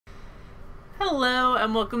Hello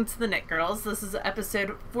and welcome to the Knit Girls. This is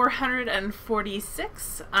episode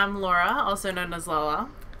 446. I'm Laura, also known as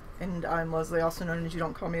Lala. And I'm Leslie, also known as You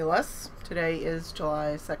Don't Call Me Les. Today is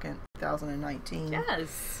July 2nd, 2019.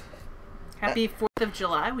 Yes. Happy 4th of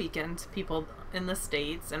July weekend to people in the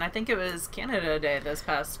States. And I think it was Canada Day this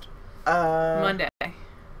past Monday.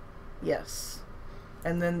 Yes.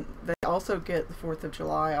 And then they also get the 4th of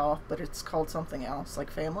July off, but it's called something else,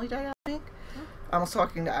 like Family Day, I think. I was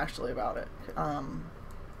talking to Ashley about it.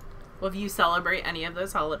 Well, if you celebrate any of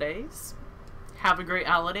those holidays, have a great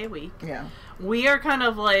holiday week. Yeah. We are kind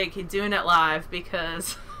of like doing it live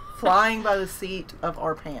because... flying by the seat of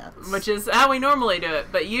our pants. Which is how we normally do it,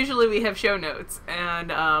 but usually we have show notes. And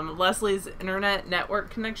Leslie's internet network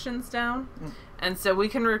connection's down. And so we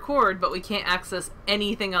can record, but we can't access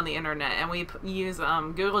anything on the internet. And we use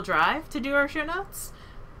Google Drive to do our show notes.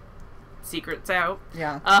 Secrets out.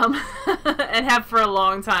 Yeah. And have for a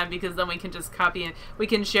long time, because then we can just copy it. We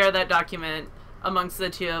can share that document amongst the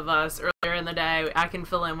two of us earlier in the day. I can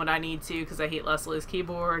fill in what I need to because I hate Leslie's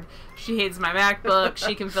keyboard. She hates my MacBook.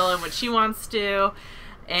 She can fill in what she wants to.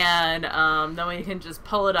 And then we can just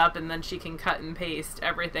pull it up, and then she can cut and paste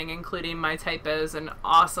everything, including my typos and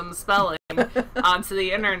awesome spelling, onto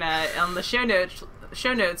the internet on the show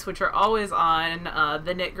notes, which are always on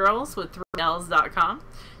TheKnitGirlls with 3Ls.com.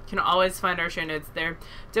 You can always find our show notes there.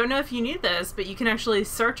 Don't know if you knew this, but you can actually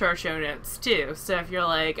search our show notes too. So if you're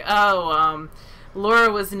like, oh,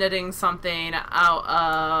 Laura was knitting something out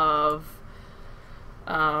of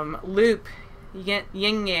loop yin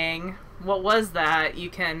yang, what was that? You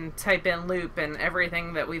can type in loop, and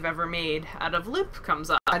everything that we've ever made out of loop comes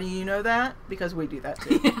up. How do you know that? Because we do that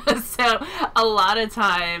too. So a lot of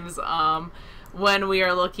times when we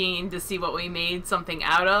are looking to see what we made something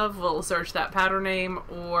out of, we'll search that pattern name,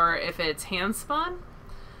 or if it's hand spun,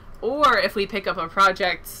 or if we pick up a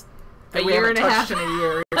project a year and a half in a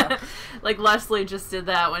year. Yeah. Like Leslie just did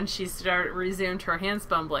that when she resumed her hand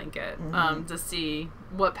spun blanket, to see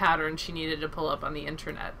what pattern she needed to pull up on the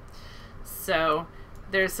internet. So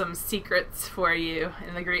there's some secrets for you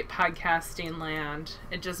in the great podcasting land.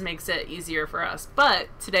 It just makes it easier for us, but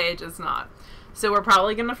today it does not. So we're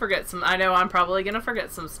probably going to forget some. I know I'm probably going to forget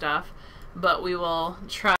some stuff, but we will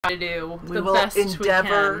try to do the best we can. We will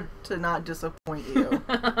endeavor to not disappoint you.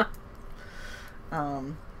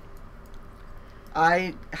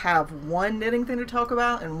 I have one knitting thing to talk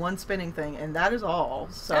about and one spinning thing, and that is all.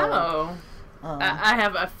 So, I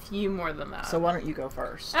have a few more than that. So why don't you go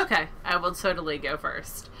first? Okay, I will totally go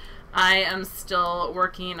first. I am still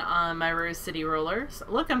working on my Rose City rollers.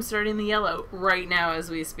 Look, I'm starting the yellow right now as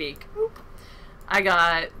we speak. Oop. I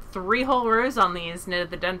got 3 whole rows on these knit at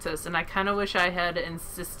the dentist, and I kind of wish I had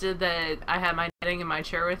insisted that I had my knitting in my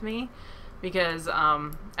chair with me, because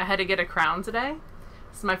I had to get a crown today.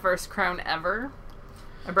 It's my first crown ever.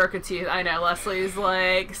 I broke a tooth. I know, Leslie's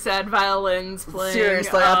like sad violins playing.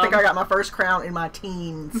 Seriously, I think I got my first crown in my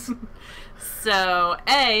teens. So,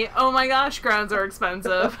 oh my gosh, crowns are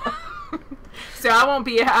expensive. So I won't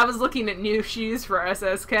be. I was looking at new shoes for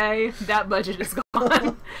SSK. That budget is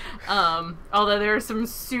gone. Although there are some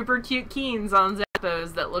super cute Keens on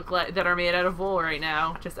Zappos that look like that are made out of wool right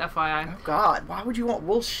now. Just FYI. Oh God, why would you want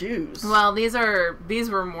wool shoes? Well, these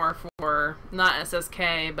were more for not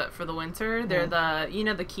SSK, but for the winter. They're the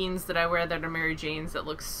the Keens that I wear that are Mary Janes that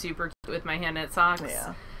look super cute with my hand knit socks.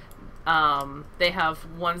 Yeah. They have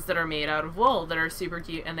ones that are made out of wool that are super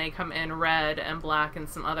cute, and they come in red and black and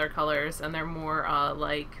some other colors, and they're more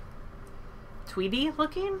like tweedy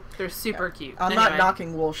looking. They're super cute. I'm not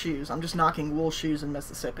knocking wool shoes. I'm just knocking wool shoes in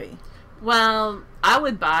Mississippi. Well, I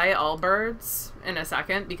would buy Allbirds in a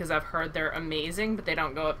second because I've heard they're amazing, but they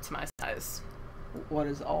don't go up to my size. What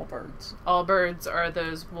is Allbirds? Allbirds are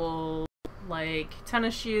those wool like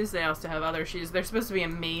tennis shoes. They also have other shoes. They're supposed to be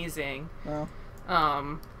amazing. Well.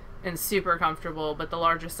 And super comfortable, but the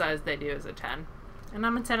largest size they do is a 10. And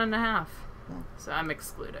I'm a 10.5. So I'm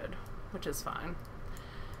excluded, which is fine.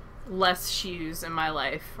 Less shoes in my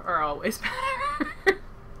life are always better.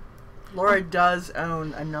 Laura does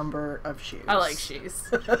own a number of shoes. I like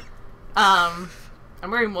shoes. I'm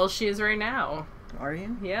wearing wool shoes right now. Are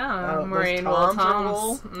you? Yeah, I'm wearing wool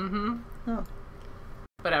Toms. Mm-hmm. Oh.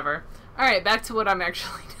 Whatever. Alright, back to what I'm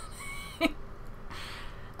actually doing.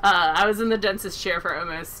 I was in the dentist chair for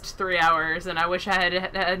almost 3 hours, and I wish I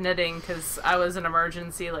had knitting because I was an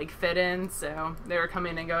emergency fit-in, so they were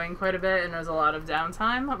coming and going quite a bit, and there was a lot of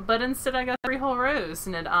downtime. But instead, I got 3 whole rows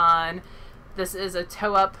knit on. This is a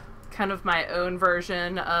toe-up, kind of my own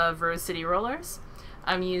version of Rose City rollers.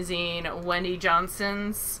 I'm using Wendy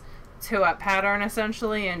Johnson's toe-up pattern,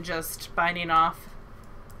 essentially, and just binding off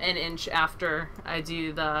an inch after I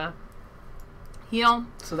do the heel.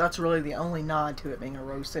 So that's really the only nod to it being a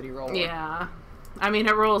Rose City roller. Yeah. I mean,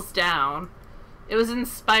 it rolls down. It was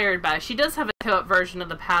inspired by... She does have a toe-up version of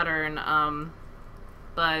the pattern,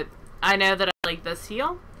 but I know that I like this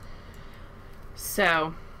heel.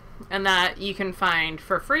 So, and that you can find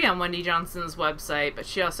for free on Wendy Johnson's website, but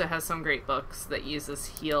she also has some great books that use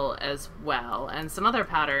this heel as well, and some other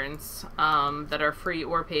patterns that are free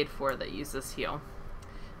or paid for that use this heel.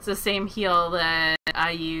 It's the same heel that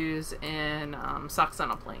I use in Socks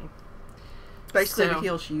on a Plane. Basically, So, the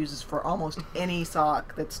heel she uses for almost any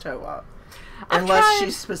sock that's toe up. I've Unless tried-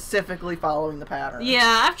 she's specifically following the pattern.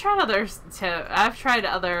 Yeah, I've tried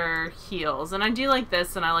other heels, and I do like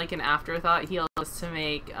this, and I like an afterthought heel just to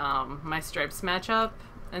make my stripes match up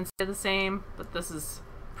and stay the same. But this is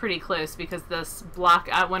pretty close because this block,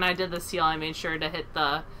 when I did this heel, I made sure to hit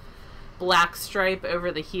the black stripe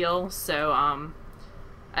over the heel, so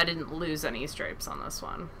I didn't lose any stripes on this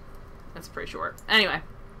one. It's pretty short. Anyway,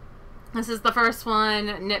 this is the first one.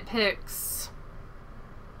 Nitpicks.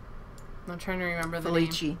 I'm trying to remember the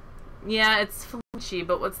Felici. name. Yeah, it's Felici,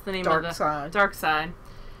 but what's the name Dark of the... Side. Dark Side.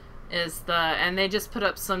 And they just put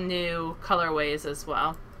up some new colorways as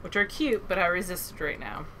well, which are cute, but I resisted right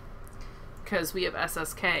now. Because we have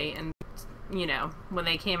SSK, and, you know, when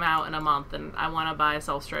they came out in a month, and I want to buy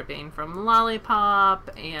self-striping from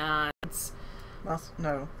Lollipop, and...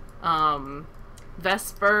 No.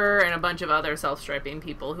 Vesper, and a bunch of other self-striping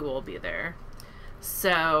people who will be there.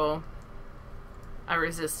 So... I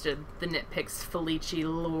resisted the Nitpicks Felici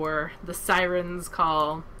lure. The Siren's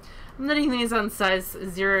Call. I'm knitting these on size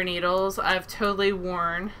 0 needles. I've totally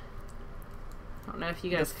worn... I don't know if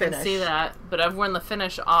you guys can see that, but I've worn the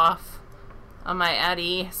finish off on my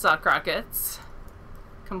Addy sock rockets.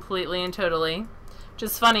 Completely and totally. Which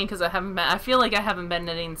is funny because I feel like I haven't been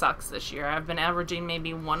knitting socks this year. I've been averaging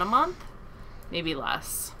maybe 1 a month. Maybe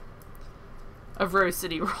less. Of Rose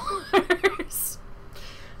City rollers.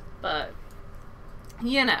 But...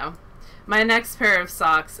 you know, my next pair of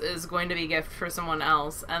socks is going to be a gift for someone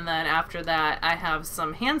else, and then after that I have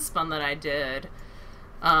some hand spun that I did,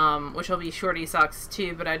 which will be shorty socks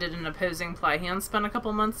too, but I did an opposing ply hand spun a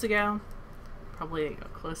couple months ago, probably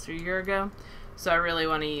close to a year ago, so I really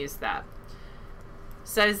want to use that.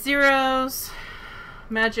 Size 0s,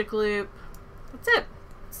 magic loop, that's it.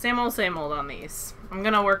 Same old on these. I'm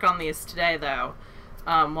going to work on these today though,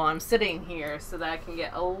 while I'm sitting here so that I can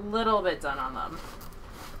get a little bit done on them.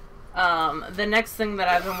 The next thing that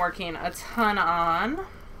I've been working a ton on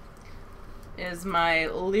is my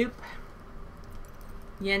loop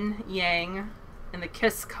yin yang in the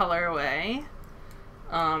Kiss colorway.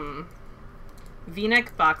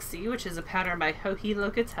 V-neck boxy, which is a pattern by Joji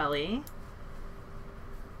Locatelli.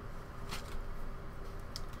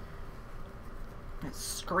 It's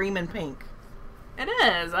screaming pink. It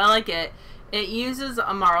is. I like it. It uses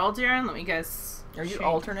a marl yarn. Let me guess. Are you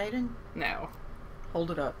alternating? No.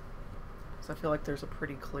 Hold it up. So I feel like there's a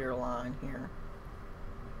pretty clear line here.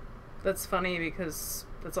 That's funny because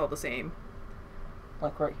that's all the same.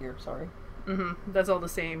 Like right here, sorry. Mm-hmm. That's all the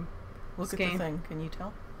same. Look at the thing. Can you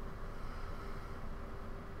tell?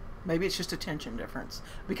 Maybe it's just a tension difference.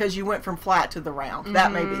 Because you went from flat to the round. Mm-hmm.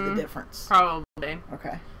 That may be the difference. Probably.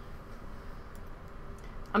 Okay.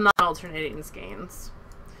 I'm not alternating skeins.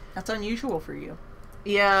 That's unusual for you.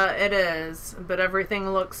 Yeah, it is. But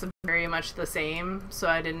everything looks very much the same. So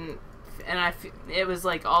I didn't... And it was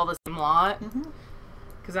like all the same lot.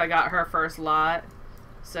 Because I got her first lot.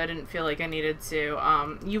 So I didn't feel like I needed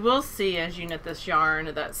to. You will see as you knit this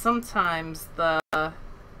yarn that sometimes the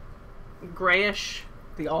grayish...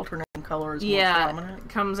 The alternating color is more prominent?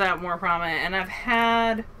 Comes out more prominent.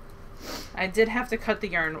 And I did have to cut the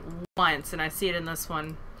yarn once, and I see it in this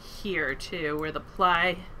one here too, where the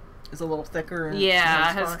ply is a little thicker. And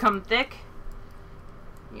has come thick.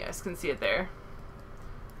 You guys can see it there.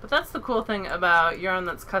 But that's the cool thing about yarn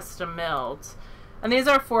that's custom milled. And these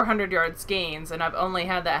are 400 yard skeins, and I've only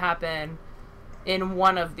had that happen in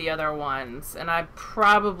one of the other ones, and I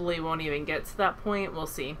probably won't even get to that point. We'll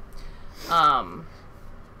see.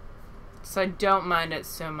 So I don't mind it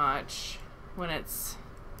so much when it's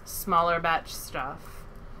smaller batch stuff,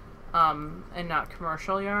 and not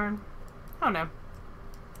commercial yarn. I don't know.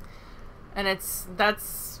 And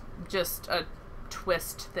that's just a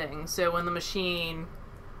twist thing. So when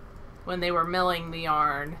they were milling the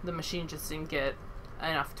yarn, the machine just didn't get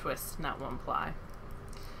enough twist in that one ply.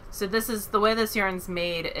 So the way this yarn's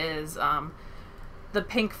made is, the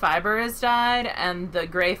pink fiber is dyed and the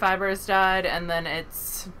gray fiber is dyed, and then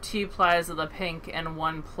it's 2 plies of the pink and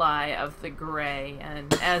 1 ply of the gray,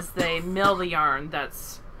 and as they mill the yarn,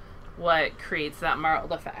 that's what creates that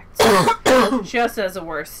marled effect. She also has a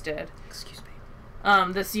worsted. Excuse me.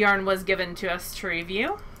 This yarn was given to us to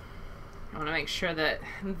review. I want to make sure that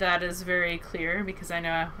that is very clear, because I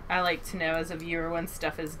know I like to know as a viewer when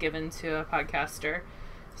stuff is given to a podcaster.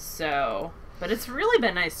 So, but it's really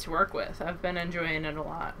been nice to work with. I've been enjoying it a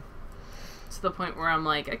lot. To the point where I'm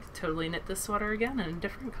like, I could totally knit this sweater again in a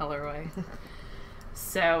different colorway.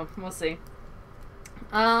 So, we'll see.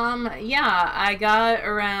 Yeah, I got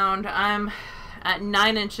around, I'm at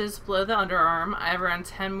 9 inches below the underarm. I have around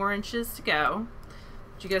 10 more inches to go.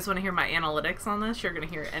 Do you guys want to hear my analytics on this? You're going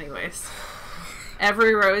to hear it anyways.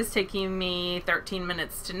 Every row is taking me 13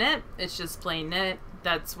 minutes to knit. It's just plain knit.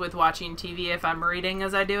 That's with watching TV. If I'm reading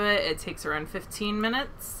as I do it, it takes around 15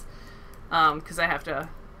 minutes. Because I have to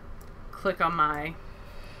click on my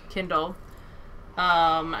Kindle.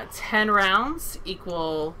 10 rounds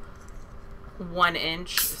equal 1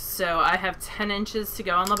 inch. So I have 10 inches to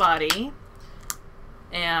go on the body.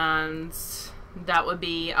 And that would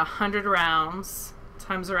be 100 rounds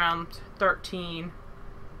times around 13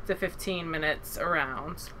 to 15 minutes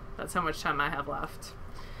around. That's how much time I have left.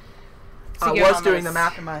 I was doing the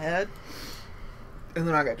math in my head, and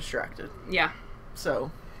then I got distracted. Yeah. So.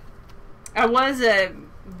 I was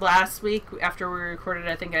last week, after we recorded,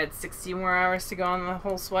 I think I had 60 more hours to go on the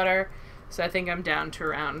whole sweater. So I think I'm down to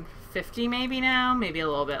around 50 maybe now, maybe a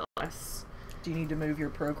little bit less. Do you need to move your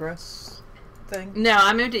progress thing? No,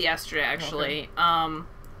 I moved it yesterday, actually. Okay.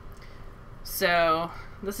 So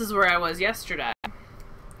this is where I was yesterday.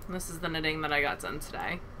 This is the knitting that I got done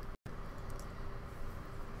today.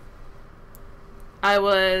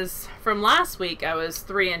 From last week, I was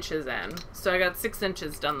 3 inches in. So I got 6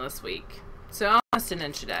 inches done this week. So almost an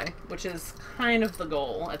inch a day, which is kind of the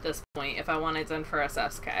goal at this point if I want it done for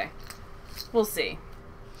SSK. We'll see.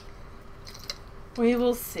 We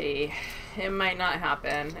will see. It might not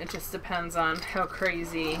happen. It just depends on how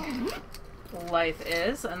crazy life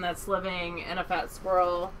is, and that's living in a Fat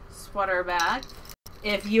Squirrel sweater bag.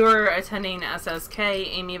 If you're attending SSK,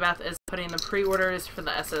 Amy Beth is putting the pre-orders for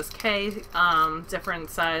the SSK different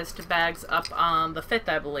sized bags up on the 5th,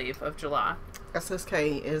 I believe, of July.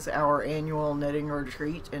 SSK is our annual knitting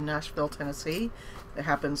retreat in Nashville, Tennessee. It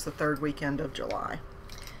happens the 3rd weekend of July.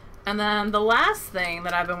 And then the last thing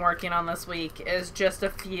that I've been working on this week is just a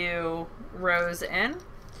few rows in.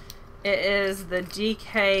 It is the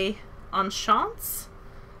DK Enchants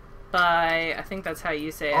by, I think that's how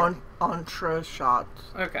you say it. Entrechat.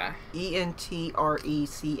 Okay. Entrechat.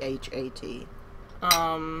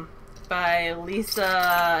 By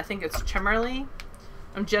Lisa, I think it's Chemerly.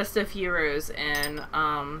 I'm just a few rows in.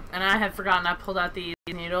 And I had forgotten I pulled out these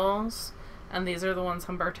needles. And these are the ones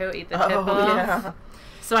Humberto ate the tip of. Yeah.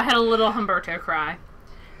 So I had a little Humberto cry.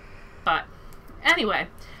 But anyway,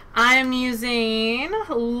 I'm using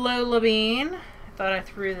Lola Bean. I thought I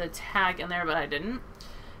threw the tag in there, but I didn't.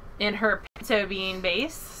 In her Pinto Bean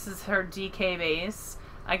base. This is her DK base.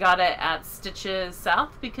 I got it at Stitches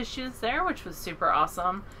South because she was there, which was super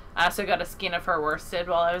awesome. I also got a skein of her worsted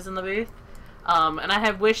while I was in the booth. And I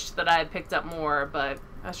had wished that I had picked up more, but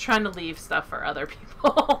I was trying to leave stuff for other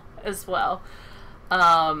people as well.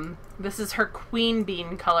 This is her Queen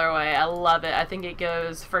Bean colorway. I love it. I think it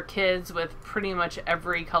goes for kids with pretty much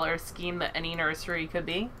every color scheme that any nursery could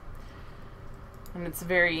be. And it's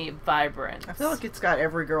very vibrant. I feel like it's got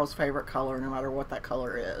every girl's favorite color, no matter what that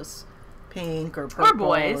color is. Pink or purple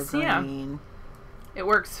or boys, green. Yeah. It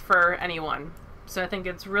works for anyone. So I think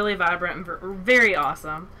it's really vibrant and very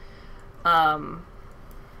awesome.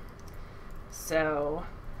 So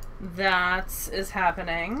that is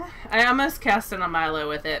happening. I almost cast it on Milo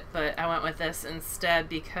with it, but I went with this instead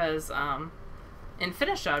because in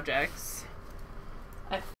finished objects,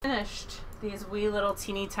 I finished these wee little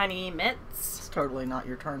teeny tiny mitts. It's totally not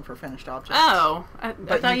your turn for finished objects. Oh, I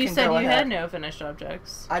thought you said you had no finished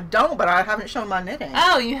objects. I don't, but I haven't shown my knitting.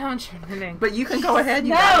 Oh, you haven't shown knitting. But you can go ahead.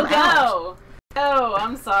 You go. Oh,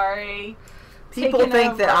 I'm sorry. People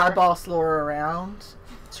think that I boss Laura around.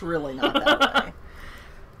 It's really not that way.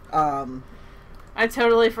 I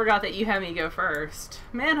totally forgot that you had me go first.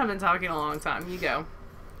 Man, I've been talking a long time. You go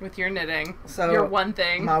with your knitting. So your one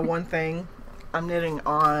thing. My one thing. I'm knitting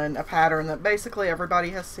on a pattern that basically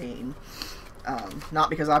everybody has seen. Not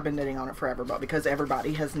because I've been knitting on it forever, but because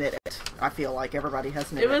everybody has knit it. I feel like everybody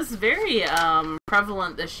has knit it. It was very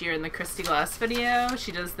prevalent this year in the Christy Glass video.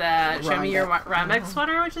 She does that Show Me Your Rhinebeck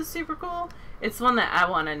sweater, which is super cool. It's one that I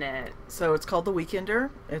want to knit. So it's called the Weekender.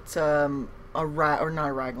 It's not a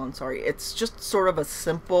raglan, sorry. It's just sort of a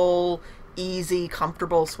simple, easy,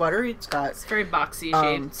 comfortable sweater. It's very boxy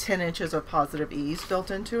shaped. 10 inches of positive ease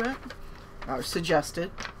built into it.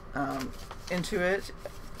 Suggested into it.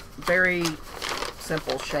 Very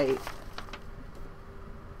simple shape.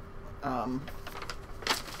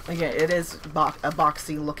 Again, it is a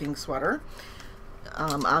boxy looking sweater.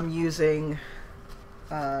 I'm using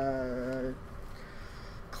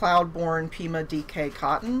Cloudborne Pima DK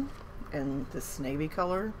cotton in this navy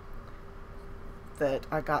color that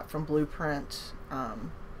I got from Blueprint.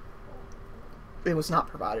 It was not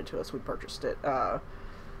provided to us. We purchased it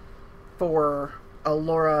for a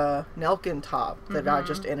Laura Nelkin top that I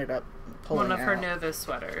just ended up pulling One of her out. Nova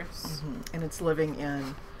sweaters. And it's living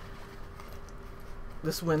in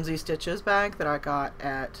this Whimsy Stitches bag that I got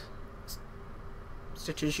at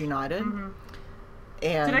Stitches United.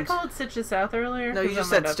 And did I call it Stitches South earlier? No, you just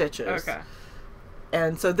said Stitches. Okay.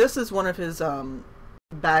 And so this is one of his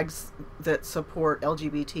bags that support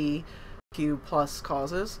LGBTQ plus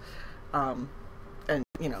causes. And,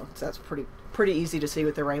 you know, so that's pretty easy to see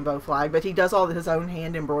with the rainbow flag. But he does all his own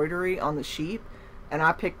hand embroidery on the sheep. And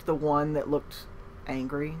I picked the one that looked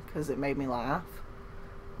angry because it made me laugh.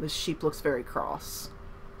 The sheep looks very cross.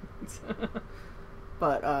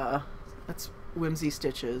 But that's Whimsy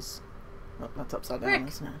Stitches. Oh, that's upside down, Rick.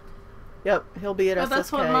 isn't it? Yep, he'll be at SSK.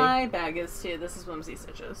 That's what my bag is too. This is Whimsy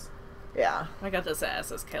Stitches. Yeah. I got this at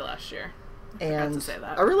SSK last year. I And forgot to say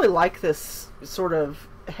that. I really like this sort of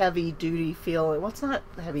heavy duty feeling. Well, it's not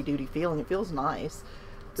heavy duty feeling. It feels nice.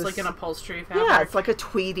 It's like an upholstery fabric. Yeah, it's like a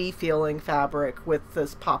tweedy feeling fabric with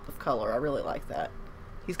this pop of color. I really like that.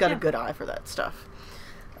 He's got a good eye for that stuff.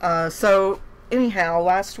 So anyhow,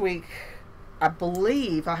 last week I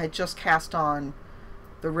believe I had just cast on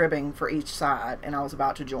the ribbing for each side, and I was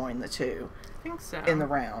about to join the two. I think so. In the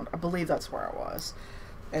round. I believe that's where I was.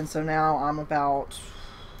 And so now I'm about,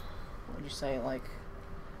 what would you say, like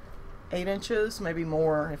 8 inches, maybe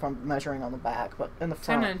more if I'm measuring on the back, but in the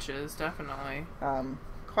front. 10 inches, definitely.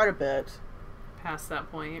 Quite a bit. Past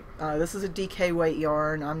that point. This is a DK weight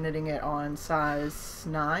yarn. I'm knitting it on size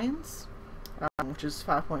 9s, which is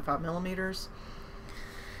 5.5 millimeters.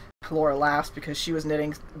 Laura laughs because she was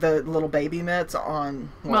knitting the little baby mitts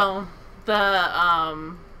on what? Well,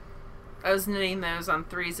 I was knitting those on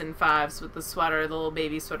 3s and 5s with the sweater, the little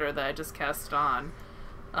baby sweater that I just cast on.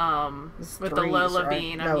 With the Lola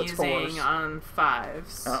Bean, no, I'm it's using 4s. on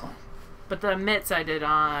 5s. Oh. But the mitts I did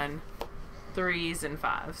on 3s and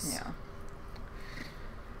 5s. Yeah.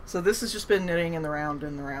 So this has just been knitting in the round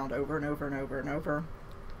over and over and over and over.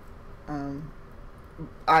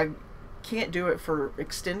 I can't do it for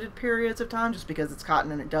extended periods of time just because it's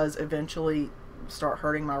cotton and it does eventually start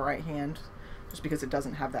hurting my right hand just because it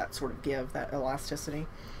doesn't have that sort of give, that elasticity.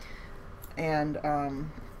 And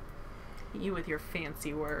You with your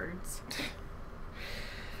fancy words.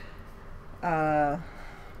 Yeah,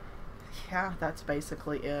 that's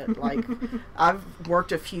basically it. Like, I've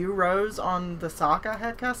worked a few rows on the sock I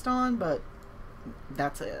had cast on, but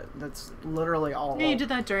that's it. That's literally all. Yeah, you did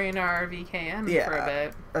that during our VKM for a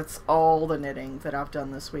bit. That's all the knitting that I've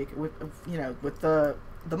done this week. With, you know, with the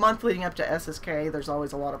month leading up to SSK, there's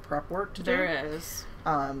always a lot of prep work to do. There is.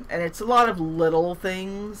 And it's a lot of little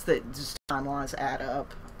things that just time-wise add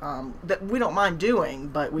up. That we don't mind doing,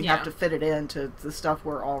 but we have to fit it into the stuff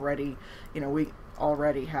we're already, you know, we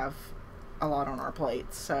already have a lot on our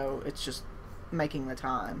plates, so it's just making the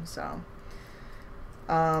time. So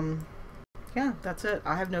yeah, that's it.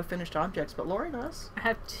 I have no finished objects, but Lori does. I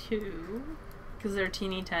have 2 because they're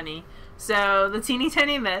teeny tiny. So the teeny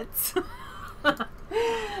tiny mitts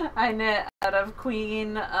I knit out of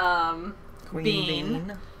Queen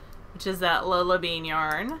Bean, which is that Lola Bean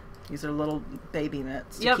yarn. These are little baby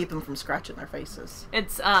mitts to keep them from scratching their faces.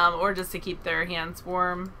 It's or just to keep their hands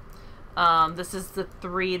warm. This is the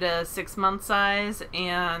 3 to 6 month size,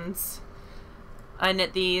 and I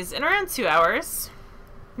knit these in around 2 hours.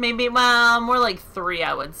 Maybe, well, more like 3,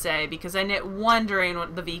 I would say, because I knit one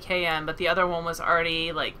during the VKN, but the other one was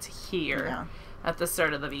already like here at the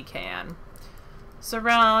start of the VKN. So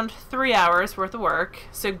around 3 hours worth of work.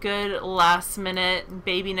 So good last minute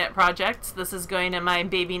baby knit projects. This is going in my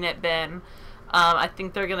baby knit bin. I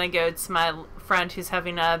think they're going to go to my friend who's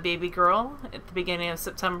having a baby girl at the beginning of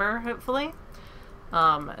September, hopefully.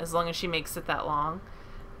 As long as she makes it that long.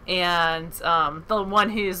 And the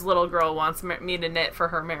one whose little girl wants me to knit for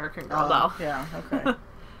her American Girl doll. Yeah, okay.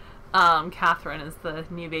 Catherine is the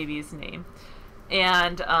new baby's name.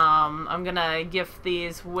 And I'm going to gift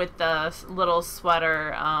these with the little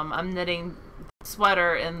sweater. I'm knitting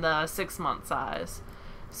sweater in the 6 month size.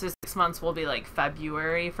 So 6 months will be like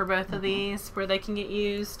February for both of these where they can get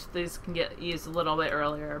used. These can get used a little bit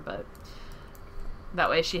earlier, but that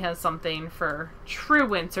way she has something for true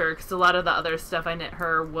winter, because a lot of the other stuff I knit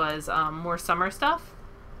her was more summer stuff,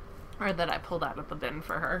 or that I pulled out of the bin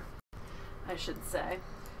for her, I should say.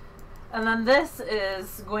 And then this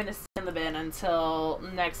is going to stay in the bin until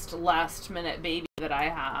next last minute baby that I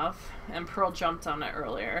have. And Pearl jumped on it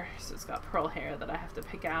earlier, so it's got pearl hair that I have to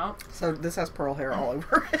pick out. So this has pearl hair all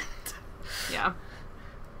over it. Yeah.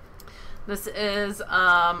 This is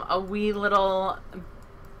a wee little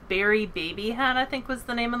berry baby hat, I think was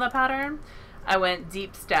the name of the pattern. I went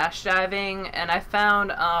deep stash diving, and I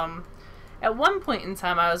found at one point in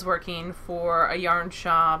time I was working for a yarn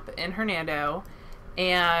shop in Hernando,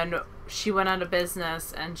 and she went out of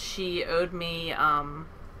business, and she owed me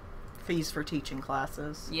fees for teaching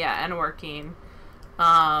classes. Yeah, and working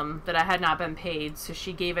that I had not been paid, so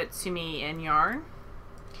she gave it to me in yarn,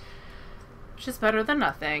 which is better than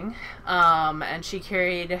nothing. And she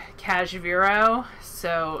carried cashmere,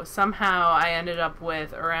 so somehow I ended up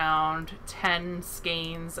with around 10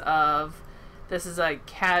 skeins of, this is a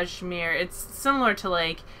cashmere, it's similar to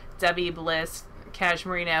like Debbie Bliss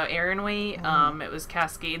Cashmerino Aran weight. It was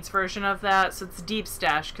Cascade's version of that, so it's deep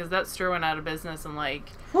stash because that store went out of business in like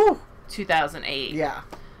 2008. Yeah.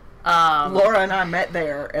 Laura and I met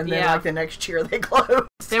there, and then like the next year they closed.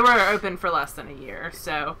 They were open for less than a year,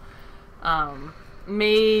 so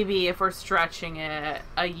maybe if we're stretching it,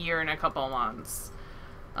 a year and a couple months.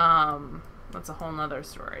 That's a whole nother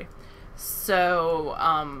story. So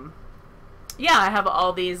yeah, I have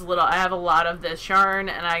all these little, I have a lot of this yarn,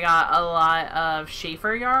 and I got a lot of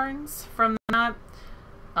Schaefer yarns from that.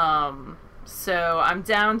 So I'm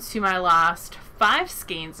down to my last 5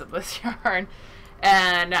 skeins of this yarn,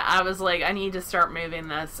 and I was like, I need to start moving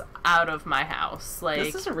this out of my house. Like,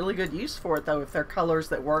 this is a really good use for it, though, if they're colors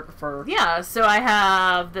that work for... Yeah, so I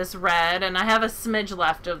have this red, and I have a smidge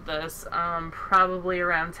left of this, probably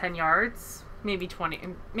around 10 yards, maybe 20,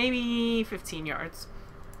 maybe 15 yards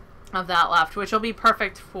of that left, which will be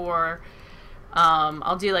perfect for,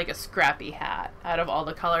 I'll do like a scrappy hat out of all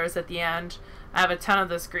the colors at the end. I have a ton of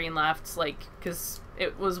this green left, like, because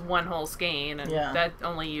it was one whole skein, and that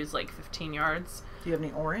only used like 15 yards. Do you have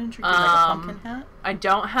any orange? Or do you make a pumpkin hat? I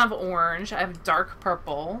don't have orange. I have dark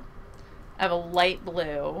purple. I have a light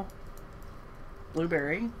blue.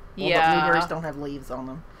 Blueberry? Well, yeah. But blueberries don't have leaves on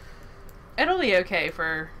them. It'll be okay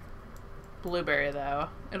for blueberry, though.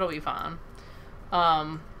 It'll be fine.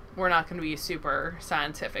 We're not going to be super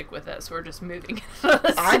scientific with this. We're just moving.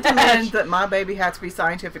 I demand that my baby hats be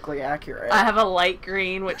scientifically accurate. I have a light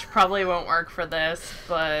green, which probably won't work for this,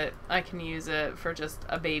 but I can use it for just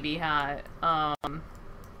a baby hat. I'm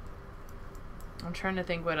trying to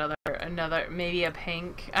think what another, maybe a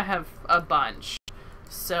pink. I have a bunch.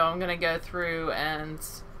 So I'm going to go through and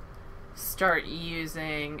start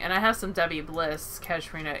using, and I have some Debbie Bliss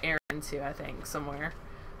Cashmerino Aran too, I think, somewhere.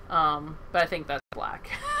 But I think that's black.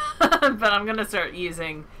 But I'm gonna start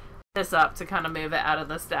using this up to kind of move it out of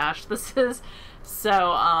the stash. This is,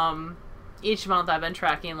 so, each month I've been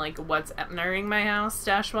tracking, like, what's entering my house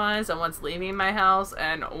stash-wise and what's leaving my house,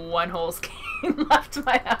 and one whole skein left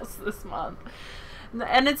my house this month.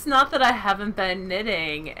 And it's not that I haven't been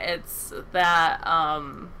knitting, it's that,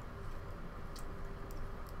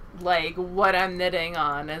 like, what I'm knitting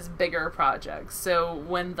on is bigger projects. So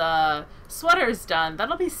when the sweater's done,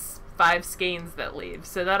 that'll be 5 skeins that leave,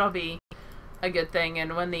 so that'll be a good thing.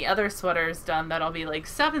 And when the other sweater's done, that'll be like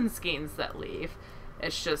 7 skeins that leave.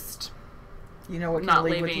 It's just, you know what can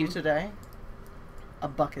leave with you today? A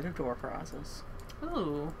bucket of door prizes.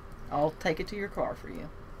 Ooh. I'll take it to your car for you.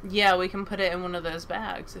 Yeah, we can put it in one of those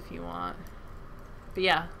bags if you want. But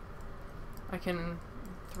yeah, I can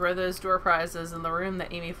throw those door prizes in the room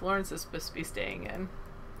that Amy Florence is supposed to be staying in.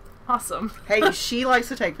 Awesome. Hey, she likes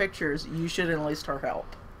to take pictures. You should enlist her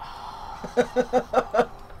help. That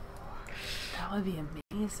would be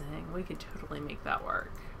amazing. We could totally make that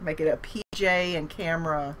work. Make it a PJ and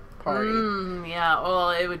camera party. Yeah,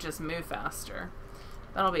 well, it would just move faster.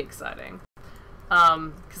 That'll be exciting.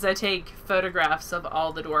 Because I take photographs of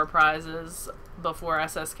all the door prizes before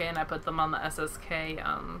SSK, and I put them on the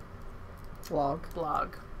SSK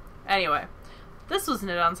blog. Anyway, this was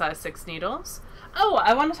knit on size 6 needles. Oh,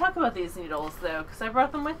 I want to talk about these needles, though, because I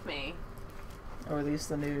brought them with me. Or at least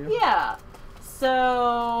the new... Yeah.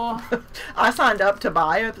 So... I signed up to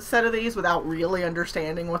buy a set of these without really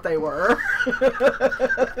understanding what they were.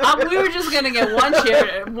 We were just going to get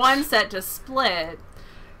one set to split.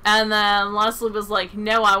 And then Leslie was like,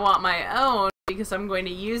 no, I want my own because I'm going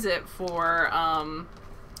to use it for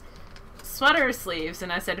sweater sleeves.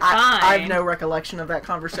 And I said, fine. I have no recollection of that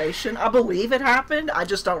conversation. I believe it happened. I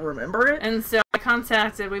just don't remember it. And so I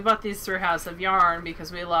contacted, we bought these through House of Yarn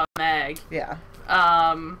because we love Meg. Yeah.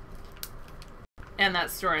 And that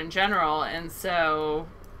store in general. And so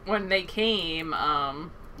when they came,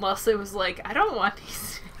 Leslie was like, I don't want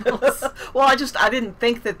these needles. Well, I didn't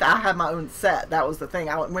think that I had my own set. That was the thing.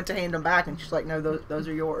 I went to hand them back, and she's like, no, those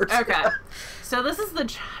are yours. Okay. So this is the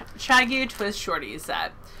Chagyu Twist Shorty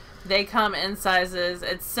set. They come in sizes,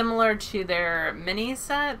 it's similar to their mini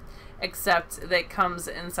set, except that it comes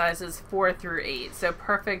in sizes 4 through 8. So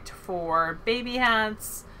perfect for baby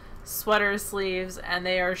hats, sweater sleeves, and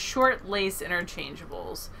they are short lace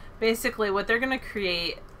interchangeables. Basically, what they're going to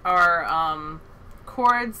create are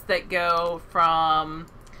cords that go from,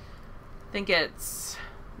 I think it's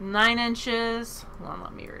 9 inches, hold on,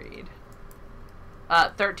 let me read,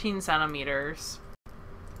 13 centimeters,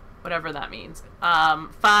 whatever that means,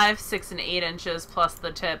 5, 6, and 8 inches plus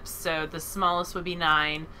the tips, so the smallest would be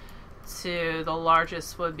 9 to the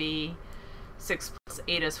largest would be 6 plus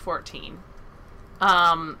 8 is 14.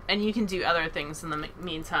 And you can do other things in the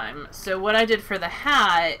meantime. So what I did for the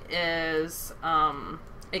hat is,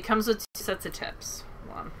 it comes with 2 sets of tips.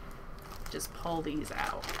 Hold on. Just pull these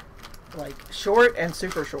out. Like short and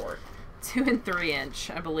super short. 2 and 3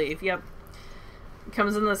 inch, I believe. Yep. It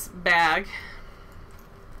comes in this bag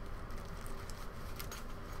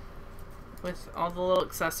with all the little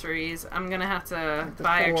accessories. I'm gonna have to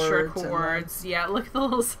buy extra cords. Yeah, look at the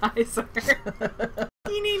little sizer.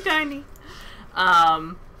 Teeny tiny.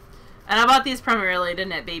 And I bought these primarily to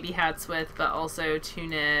knit baby hats with, but also to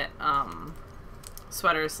knit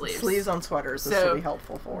sweater sleeves. Sleeves on sweaters, this would be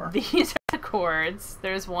helpful for. These are the cords.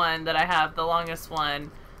 There's one that I have, the longest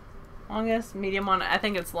one. Longest, medium one. I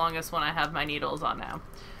think it's longest one I have my needles on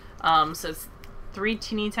now. So it's 3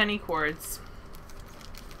 teeny tiny cords.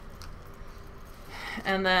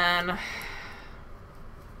 And then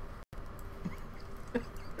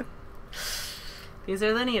these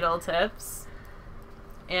are the needle tips.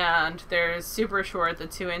 And there's super short, the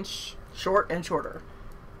 2 inch. Short and shorter.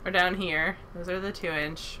 Are down here. Those are the 2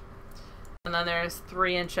 inch. And then there's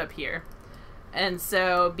 3 inch up here. And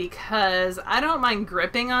so because I don't mind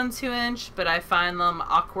gripping on 2 inch, but I find them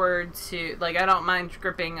awkward to, like, I don't mind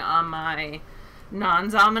gripping on my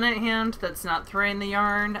non-dominant hand that's not throwing the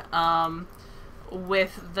yarn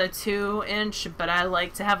with the 2 inch, but I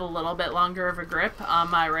like to have a little bit longer of a grip on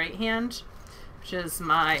my right hand, which is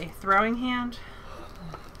my throwing hand.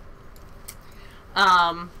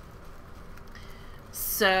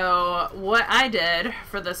 So what I did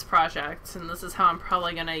for this project, and this is how I'm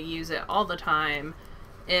probably going to use it all the time,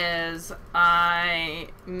 is I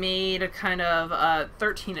made a kind of a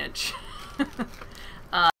 13 inch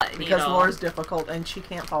because needle. Laura's difficult and she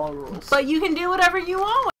can't follow rules. But you can do whatever you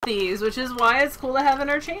want with these, which is why it's cool to have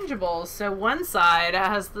interchangeables. So one side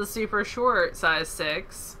has the super short size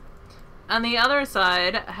 6, and the other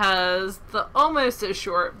side has the almost as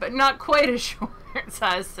short, but not quite as short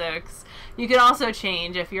size 6. You can also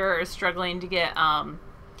change if you're struggling to get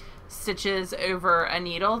stitches over a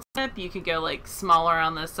needle tip. You could go like smaller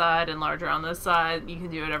on this side and larger on this side. You can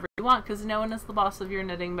do whatever you want because no one is the boss of your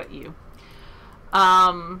knitting but you.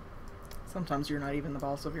 Sometimes you're not even the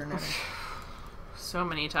boss of your knitting. So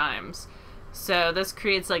many times. So this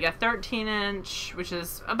creates like a 13 inch, which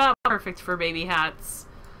is about perfect for baby hats.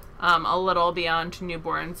 A little beyond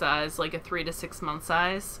newborn size, like a 3 to 6 month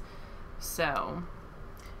size. So,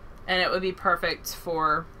 and it would be perfect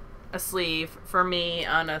for a sleeve for me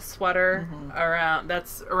on a sweater. Around,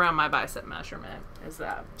 that's around my bicep measurement is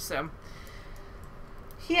that. So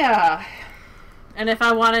yeah. And if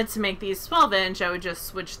I wanted to make these 12 inch, I would just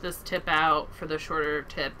switch this tip out for the shorter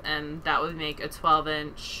tip, and that would make a 12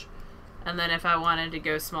 inch. And then if I wanted to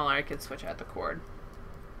go smaller, I could switch out the cord.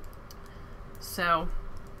 So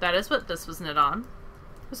that is what this was knit on.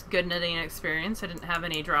 It was a good knitting experience. I didn't have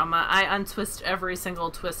any drama. I untwist every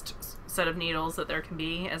single twist set of needles that there can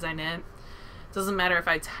be as I knit. It doesn't matter if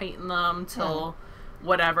I tighten them till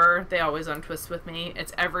whatever, they always untwist with me.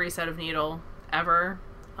 It's every set of needle ever.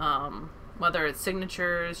 Whether it's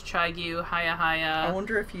Signatures, Chagyu, Haya Haya. I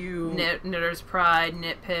wonder if you... Knitter's Pride,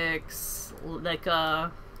 Knit Picks,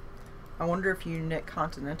 Licka. I wonder if you knit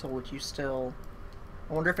Continental, would you still...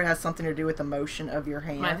 I wonder if it has something to do with the motion of your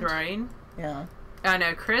hand. My throwing? Yeah. I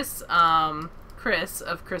know Chris of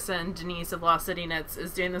Chris and Denise of Lost City Knits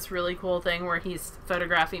is doing this really cool thing where he's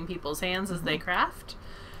photographing people's hands as they craft.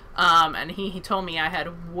 And he told me I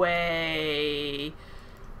had way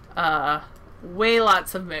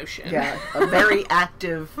lots of motion. Yeah, a very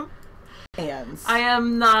active hands. I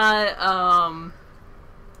am not,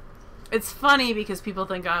 it's funny because people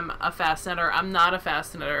think I'm a fast knitter. I'm not a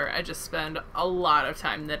fast knitter. I just spend a lot of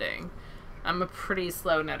time knitting. I'm a pretty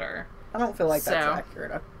slow knitter. I don't feel like that's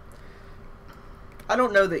accurate. I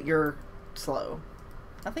don't know that you're slow.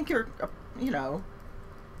 I think you're, you know,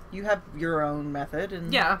 you have your own method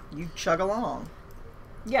and you chug along.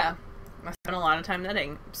 Yeah, I spent a lot of time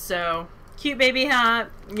knitting. So, cute baby hat.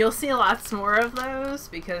 You'll see lots more of those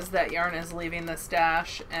because that yarn is leaving the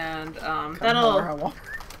stash, and that'll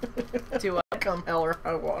do what? Come hell or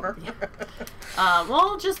high water. Yeah. Well,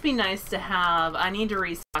 it'll just be nice to have. I need to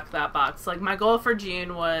restock that box. Like, my goal for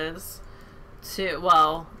June was to,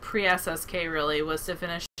 well, pre-SSK really, was to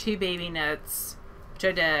finish 2 baby knits, which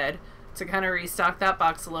I did, to kind of restock that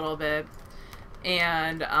box a little bit.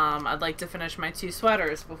 And I'd like to finish my 2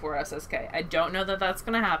 sweaters before SSK. I don't know that that's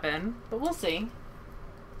going to happen, but we'll see.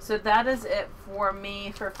 So that is it for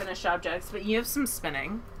me for finished objects, but you have some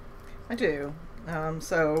spinning. I do.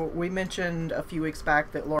 So we mentioned a few weeks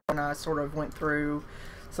back that Laura and I sort of went through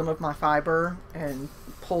some of my fiber and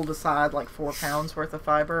pulled aside like 4 pounds worth of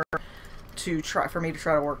fiber for me to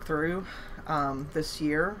try to work through this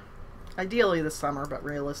year. Ideally this summer, but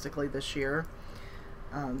realistically this year.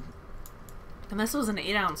 And this was an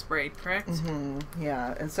 8-ounce braid, correct? Mm-hmm,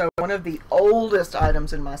 yeah. And so one of the oldest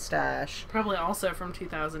items in my stash. Probably also from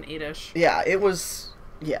 2008-ish. Yeah, it was,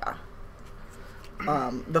 yeah.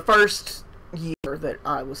 The first year that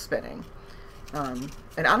I was spinning. And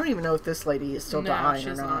I don't even know if this lady is still dyeing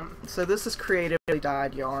or not. So this is creatively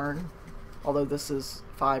dyed yarn, although this is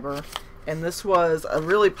fiber. And this was a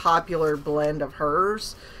really popular blend of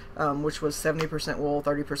hers, which was 70% wool,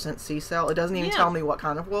 30% sea cell. It doesn't even tell me what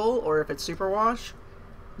kind of wool or if it's superwash.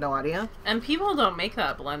 No idea. And people don't make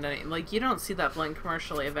that blend like, you don't see that blend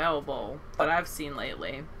commercially available that I've seen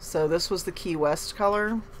lately. So this was the Key West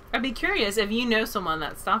color. I'd be curious if you know someone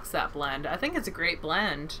that stocks that blend. I think it's a great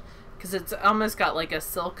blend because it's almost got like a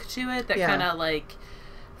silk to it that kind of like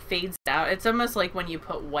fades out. It's almost like when you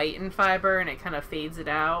put white in fiber and it kind of fades it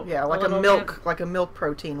out. Yeah, like a milk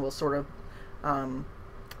protein will sort of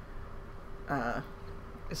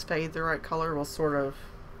is fade the right color? Will sort of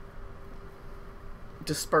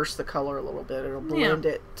disperse the color a little bit. It'll blend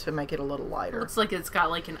it to make it a little lighter. Looks like it's got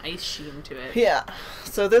like an ice sheen to it. Yeah.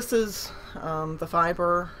 So this is the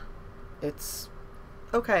fiber. It's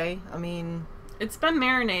okay. I mean, it's been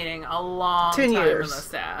marinating a long 10 time years. in the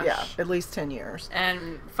stash. Yeah, at least 10 years.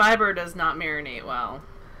 And fiber does not marinate well.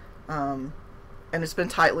 And it's been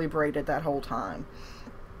tightly braided that whole time.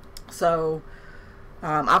 So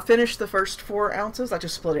I finished the first 4 ounces. I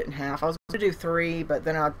just split it in half. I was going to do 3, but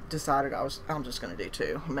then I decided I'm just going to do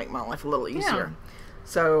 2 and make my life a little easier.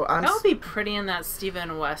 So that would be pretty in that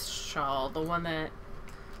Stephen West shawl, the one that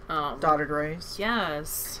dotted rays.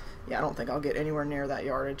 Yes. Yeah, I don't think I'll get anywhere near that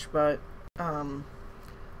yardage, but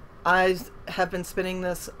I have been spinning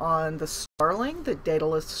this on the Starling, the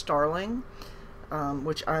Daedalus Starling,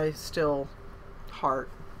 which I still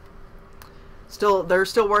heart. They're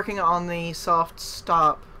still working on the soft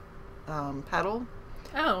stop pedal.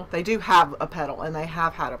 Oh. They do have a pedal, and they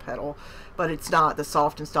have had a pedal, but it's not the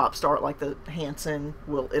soft and stop start like the Hanson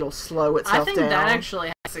it'll slow itself down. I think that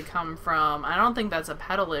actually has to come from, I don't think that's a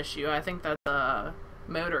pedal issue. I think that's a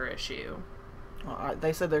motor issue. Well,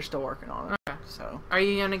 they said they're still working on it. Okay. So are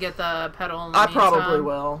you going to get the pedal in the I meantime? probably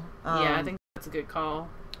will. Yeah, I think that's a good call.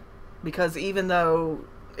 Because even though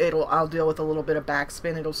I'll deal with a little bit of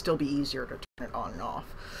backspin, it'll still be easier to turn it on and off.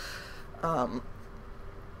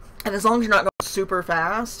 And as long as you're not going super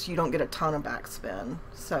fast, you don't get a ton of backspin.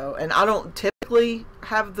 So, and I don't typically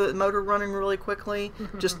have the motor running really quickly.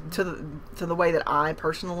 Just to the way that I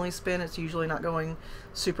personally spin, it's usually not going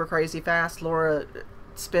super crazy fast. Laura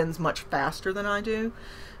spins much faster than I do.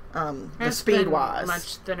 The speed wise,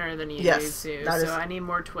 much thinner than you yes, do. So I need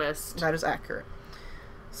more twist. That is accurate.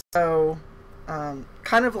 So,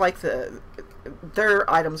 kind of like their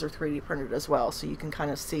items are 3D printed as well, so you can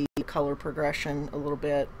kind of see the color progression a little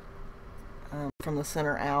bit from the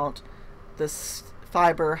center out. This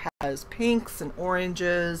fiber has pinks and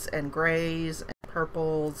oranges and grays and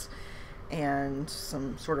purples and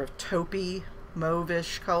some sort of taupey,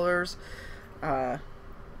 mauve-ish colors. You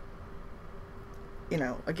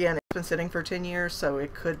know, again, it's been sitting for 10 years, so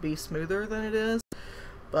it could be smoother than it is,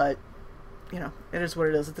 but you know, it is what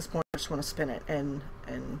it is. At this point, I just want to spin it and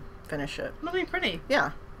finish it. It'll be pretty.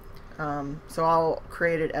 Yeah. So I'll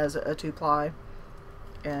create it as a 2-ply,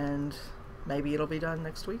 and maybe it'll be done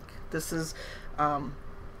next week. This is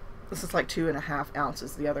like 2.5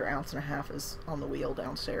 ounces. The other 1.5 ounces is on the wheel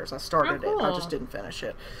downstairs. I started it. I just didn't finish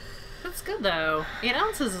it. That's good though. 8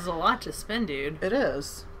 ounces is a lot to spin, dude. It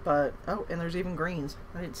is, but and there's even greens.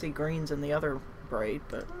 I didn't see greens in the other braid,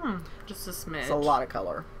 but just a smidge. It's a lot of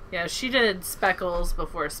color. Yeah, she did speckles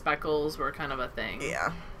before speckles were kind of a thing.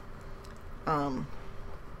 Yeah.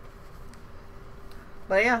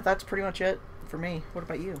 But yeah, that's pretty much it for me. What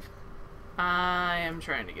about you? I am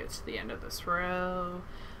trying to get to the end of this row.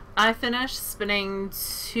 I finished spinning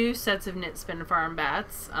 2 sets of Knit Spin Farm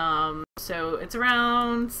bats. So it's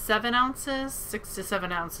around 7 ounces, 6 to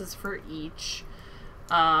 7 ounces for each.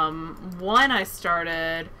 One I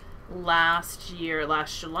started last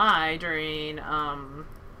July during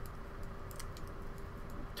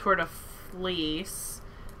Tour de Fleece,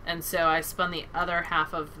 and so I spun the other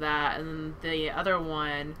half of that, and the other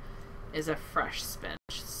one is a fresh spin.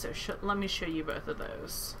 So let me show you both of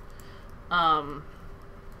those.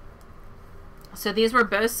 So these were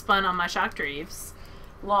both spun on my shock reefs,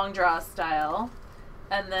 long draw style,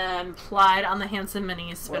 and then plied on the Hanson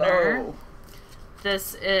Mini spinner. Whoa.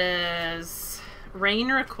 This is Rain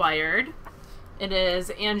Required. It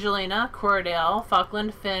is Angelina, Cordell,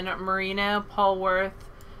 Falkland Fin, Merino, Polworth,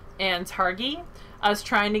 and Targhee. I was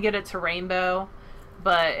trying to get it to rainbow,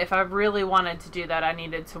 but if I really wanted to do that, I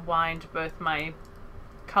needed to wind both my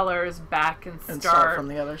colors back and start from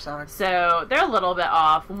the other side. So they're a little bit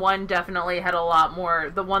off. One definitely had a lot more.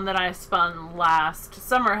 The one that I spun last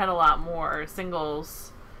summer had a lot more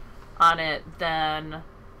singles on it than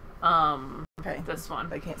this one.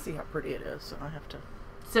 They can't see how pretty it is, so I have to.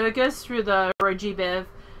 So it goes through the Rojibiv,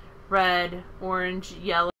 red, orange,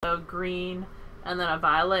 yellow, green, and then a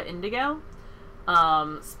violet indigo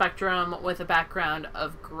spectrum with a background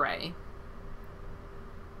of gray.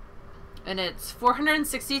 And it's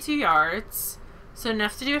 462 yards, so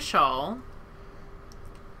enough to do a shawl.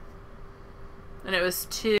 And it was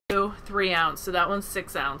 3 ounce, so that one's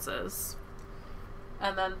 6 ounces.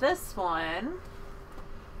 And then this one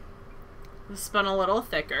was spun a little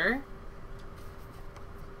thicker.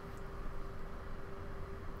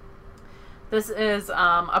 This is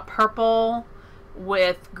a purple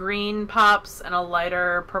with green pops and a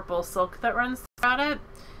lighter purple silk that runs throughout it.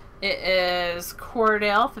 It is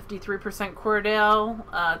Cordell, 53% Cordell,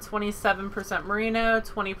 27% Merino,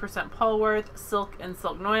 20% Polworth, silk, and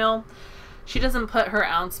silk noil. She doesn't put her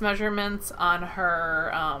ounce measurements on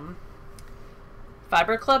her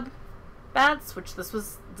Fiber Club bats, which this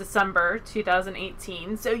was December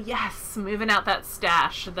 2018. So yes, moving out that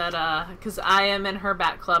stash that, because I am in her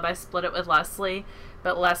bat club. I split it with Leslie,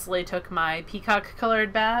 but Leslie took my peacock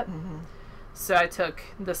colored bat. So I took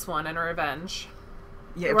this one in revenge.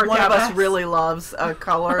 Yeah, if one of us really loves a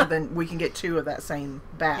color, then we can get 2 of that same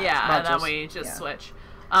bat. Yeah, and then we just switch.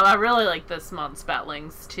 I really like this month's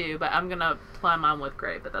batlings too, but I'm gonna ply mine with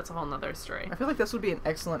gray, but that's a whole nother story. I feel like this would be an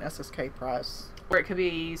excellent SSK prize. Or it could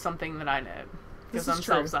be something that I know, because I'm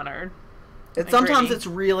self-centered. Sometimes it's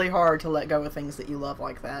really hard to let go of things that you love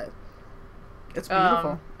like that. It's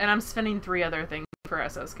beautiful. And I'm spinning 3 other things for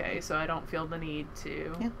SSK, so I don't feel the need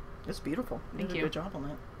to. Yeah, it's beautiful. Thank you. Good job on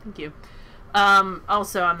that. Thank you.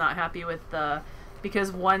 Also, I'm not happy with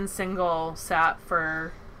because one single sat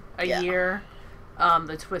for a year,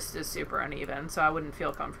 the twist is super uneven, so I wouldn't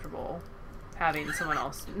feel comfortable having someone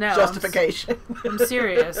else. No. Justification. I'm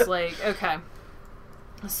serious. Like, okay.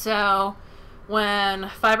 So, when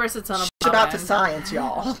fiber sits on a bobbin. She's about to science,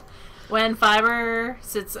 y'all. When a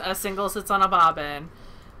single sits on a bobbin,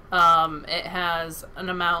 it has an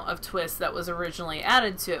amount of twist that was originally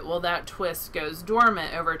added to it. Well, that twist goes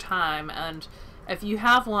dormant over time, and if you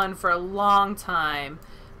have one for a long time,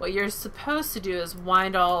 what you're supposed to do is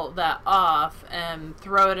wind all that off and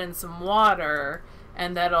throw it in some water,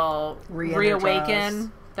 and that'll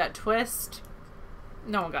reawaken that twist.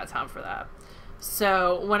 No one got time for that.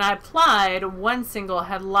 So when I plied, one single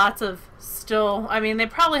had lots of they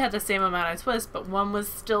probably had the same amount of twist, but one was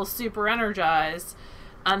still super energized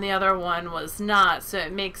and the other one was not. So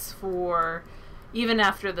it makes for, even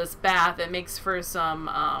after this bath, it makes for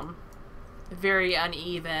some very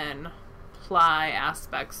uneven ply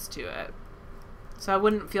aspects to it. So I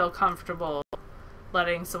wouldn't feel comfortable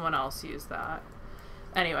letting someone else use that.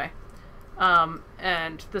 Anyway,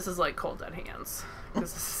 and this is like cold dead hands,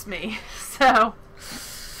 because this is me. So,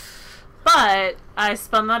 but I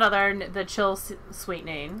spun that the chill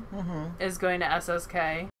sweetening is going to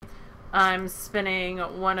SSK. I'm spinning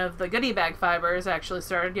one of the goodie bag fibers, actually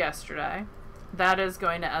started yesterday. That is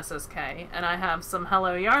going to SSK. And I have some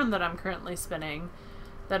Hello Yarn that I'm currently spinning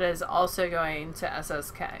that is also going to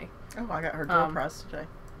SSK. Oh, I got her door prize today.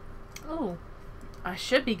 Oh, I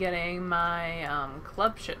should be getting my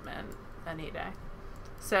club shipment any day.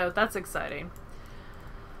 So that's exciting.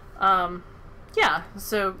 Yeah,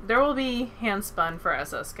 so there will be hand spun for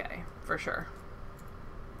SSK, for sure.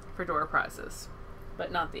 For door prizes.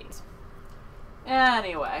 But not these.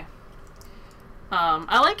 Anyway.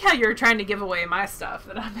 I like how you're trying to give away my stuff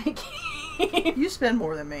that I'm making. You spend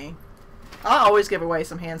more than me. I always give away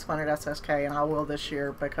some hand spun at SSK, and I will this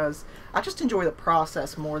year because I just enjoy the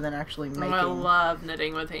process more than actually making. I love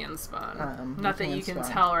knitting with hand spun. Not that you can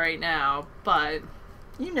tell right now, but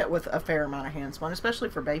you knit with a fair amount of hand spun, especially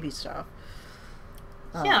for baby stuff.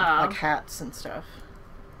 Yeah, like hats and stuff.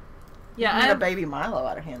 Yeah, you knit a baby Milo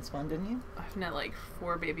out of hand spun, didn't you? I've knit like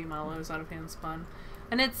 4 baby Milos out of hand spun.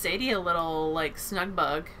 I knit Sadie a little like snug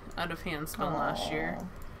bug out of hand spun last year.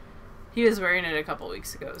 He was wearing it a couple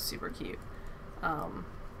weeks ago. It was super cute.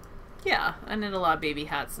 Yeah, I knit a lot of baby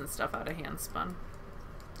hats and stuff out of hand spun.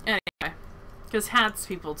 Anyway, because hats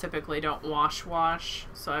people typically don't wash,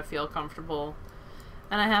 so I feel comfortable.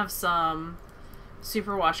 And I have some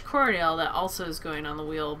superwash Cordell that also is going on the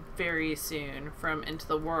wheel very soon from Into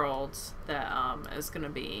the World that is going to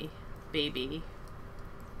be baby,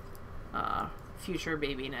 future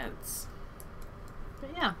baby knits. But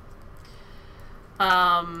yeah.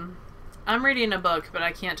 I'm reading a book, but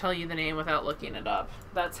I can't tell you the name without looking it up.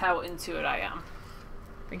 That's how into it I am.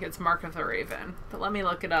 I think it's Mark of the Raven. But let me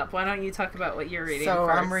look it up. Why don't you talk about what you're reading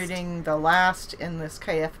first? I'm reading the last in this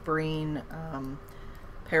K.F. Breen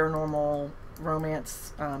paranormal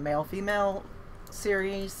romance male-female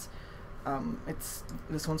series.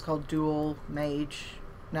 This one's called Dual Mage.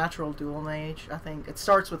 Natural Dual Mage, I think. It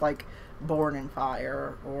starts with like Born in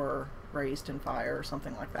Fire or Raised in Fire or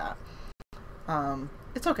something like that.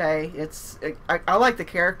 It's okay. I like the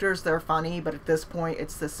characters. They're funny, but at this point,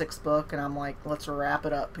 it's the 6th book, and I'm like, let's wrap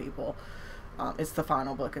it up, people. It's the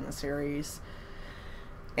final book in the series.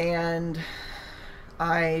 And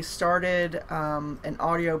I started an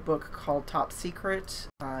audiobook called Top Secret,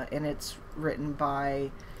 and it's written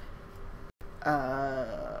by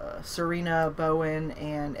Serena Bowen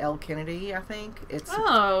and Elle Kennedy, I think. It's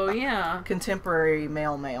yeah, contemporary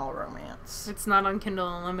male romance. It's not on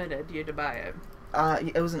Kindle Unlimited. You had to buy it.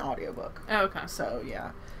 It was an audiobook. Oh, okay. So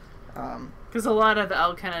yeah, because a lot of the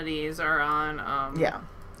Elle Kennedys are on yeah,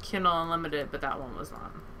 Kindle Unlimited, but that one was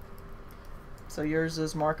not. So yours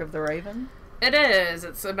is Mark of the Raven? It is.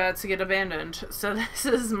 It's about to get abandoned. So this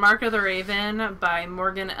is Mark of the Raven by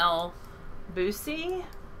Morgan L. Boosie.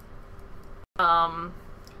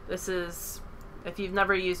 This is, if you've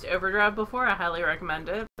never used Overdrive before, I highly recommend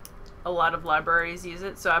it. A lot of libraries use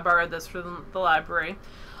it, so I borrowed this from the library.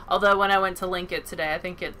 Although when I went to link it today, I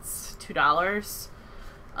think it's $2.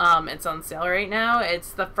 It's on sale right now.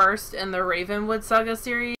 It's the first in the Ravenwood Saga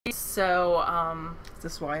series, so, Is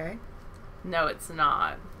this YA? No, it's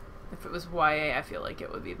not. If it was YA, I feel like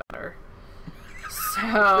it would be better.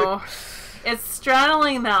 So, it's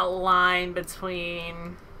straddling that line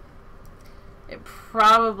between... It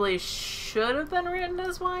probably should have been written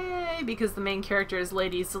as YA because the main character is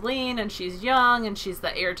Lady Selene and she's young and she's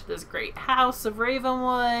the heir to this great house of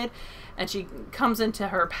Ravenwood and she comes into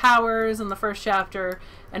her powers in the first chapter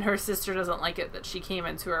and her sister doesn't like it that she came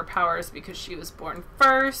into her powers because she was born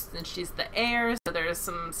first and she's the heir, so there's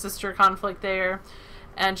some sister conflict there,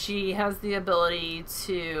 and she has the ability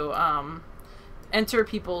to enter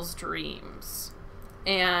people's dreams.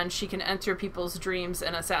 And she can enter people's dreams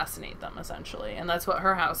and assassinate them, essentially. And that's what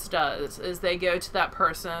her house does, is they go to that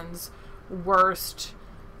person's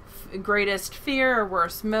greatest fear or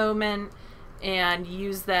worst moment and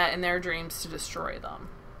use that in their dreams to destroy them.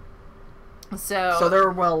 So they're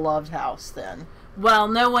a well-loved house, then. Well,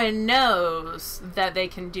 no one knows that they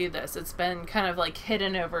can do this. It's been kind of, like,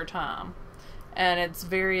 hidden over time. And it's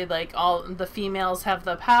very, like, all the females have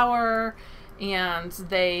the power... And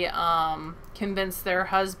they convince their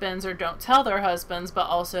husbands or don't tell their husbands, but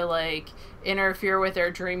also like interfere with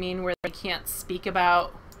their dreaming where they can't speak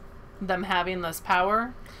about them having this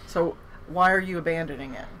power. So why are you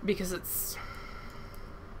abandoning it? Because it's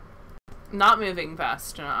not moving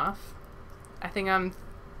fast enough. I think I'm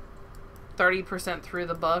 30% through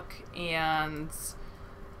the book and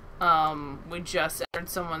we just entered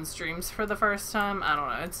someone's dreams for the first time. I don't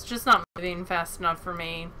know. It's just not moving fast enough for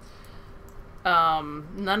me.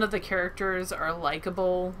 None of the characters are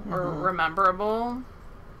likable or rememberable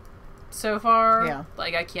so far. Yeah.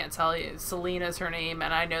 Like, I can't tell you. Selena's her name,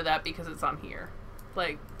 and I know that because it's on here.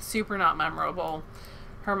 Like, super not memorable.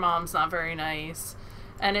 Her mom's not very nice.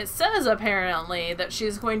 And it says, apparently, that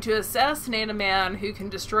she's going to assassinate a man who can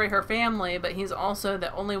destroy her family, but he's also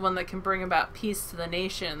the only one that can bring about peace to the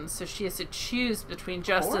nation, so she has to choose between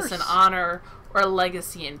justice and honor or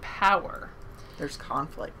legacy and power. There's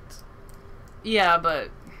conflict. Yeah,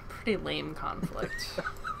 but pretty lame conflict.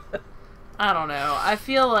 I don't know. I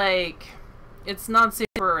feel like it's not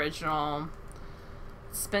super original.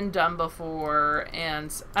 It's been done before,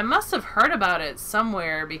 and I must have heard about it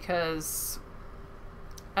somewhere because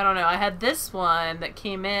I don't know. I had this one that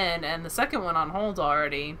came in and the second one on hold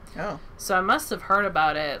already. Oh. So I must have heard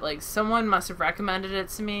about it. Like, someone must have recommended it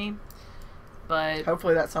to me. But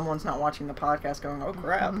hopefully that someone's not watching the podcast going, oh,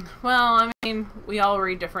 crap. Well, I mean, we all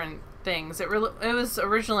read different things. It was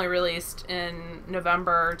originally released in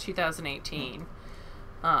November 2018.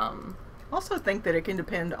 I also think that it can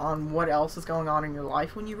depend on what else is going on in your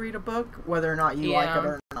life when you read a book, whether or not you like it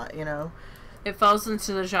or not, you know. It falls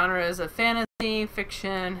into the genres of fantasy,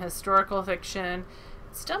 fiction, historical fiction.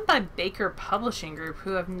 It's done by Baker Publishing Group,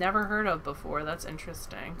 who I've never heard of before. That's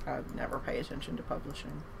interesting. I never pay attention to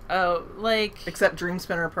publishing. Oh, like... Except Dream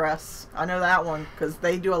Spinner Press. I know that one, because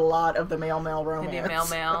they do a lot of the mail-mail romance. They do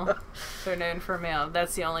mail-mail. They're known for mail.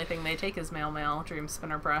 That's the only thing they take is mail-mail, Dream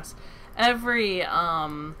Spinner Press. Every,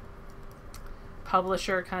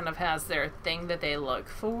 publisher kind of has their thing that they look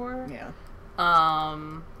for. Yeah.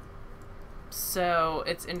 So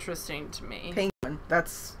it's interesting to me. Penguin.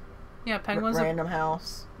 That's... Yeah, Penguin's Random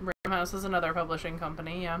House. Random House is another publishing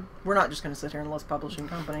company, yeah. We're not just going to sit here and list publishing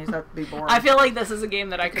companies. That'd be boring. I feel like this is a game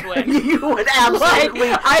that I could win. You would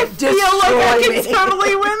absolutely I feel like I can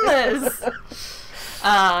totally win this.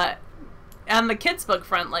 On the kids' book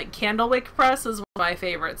front, like, Candlewick Press is one of my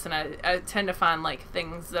favorites, and I tend to find, like,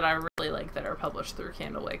 things that I really like that are published through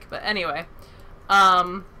Candlewick. But anyway,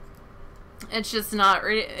 it's just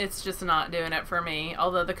not doing it for me.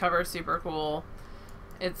 Although the cover is super cool,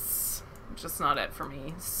 it's just not it for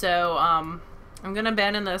me. So I'm gonna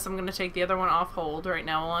abandon this. I'm gonna take the other one off hold right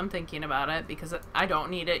now while I'm thinking about it, because I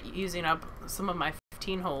don't need it using up some of my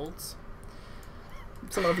 15 holds.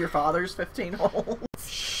 Some of your father's 15 holds.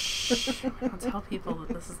 Shh. Don't tell people that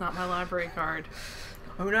this is not my library card.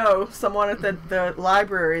 Oh no, someone at the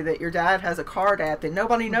library that your dad has a card at that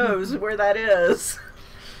nobody knows where that is.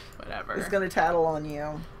 Whatever. Is gonna tattle on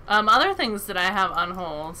you. Other things that I have on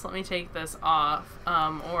hold, so let me take this off,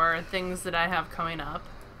 or things that I have coming up.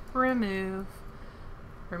 Remove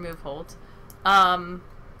hold.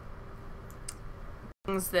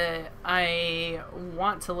 Things that I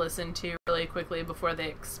want to listen to really quickly before they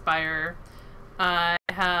expire. I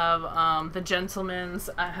have, The Gentleman's.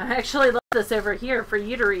 I actually left this over here for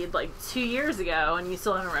you to read like 2 years ago, and you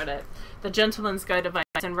still haven't read it. The Gentleman's Guide to Vice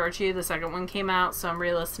and Virtue. The second one came out, so I'm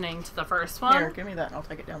re-listening to the first one. Here, give me that and I'll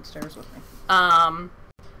take it downstairs with me. I'm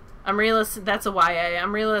re-listening. That's a YA.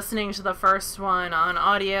 I'm re-listening to the first one on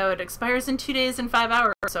audio. It expires in 2 days and 5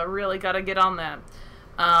 hours, so I really gotta get on that.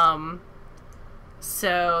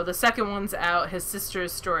 So the second one's out, his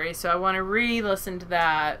sister's story, so I want to re-listen to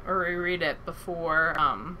that or reread it before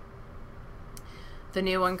the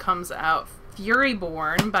new one comes out.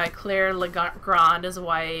 Furyborn by Claire Legrand is a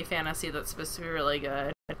YA fantasy that's supposed to be really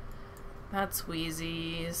good. That's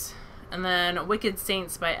Wheezy's. And then Wicked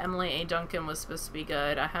Saints by Emily A. Duncan was supposed to be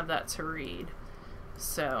good. I have that to read.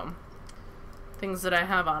 So, things that I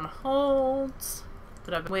have on hold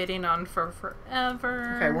that I've been waiting on for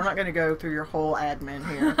forever. Okay, we're not going to go through your whole admin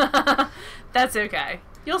here. That's okay.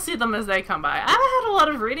 You'll see them as they come by. I haven't had a lot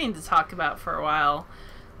of reading to talk about for a while.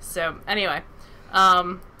 So, anyway.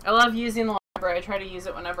 I love using the library. I try to use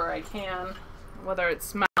it whenever I can. Whether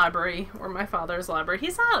it's my library or my father's library.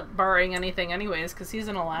 He's not borrowing anything anyways because he's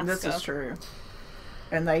in Alaska. This is true.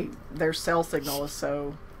 And their cell signal is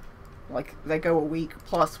so... Like, they go a week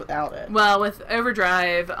plus without it. Well, with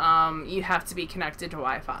Overdrive, you have to be connected to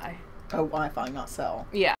Wi-Fi. Oh, Wi-Fi, not cell.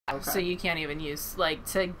 Yeah, okay. So you can't even use... Like,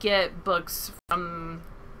 to get books from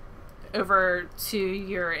over to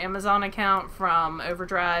your Amazon account from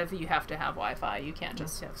Overdrive, you have to have Wi-Fi. You can't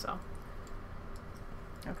just have cell.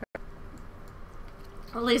 Okay.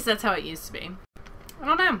 At least that's how it used to be. I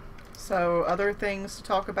don't know. So, other things to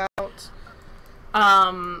talk about?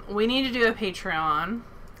 We need to do a Patreon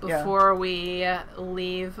before we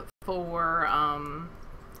leave for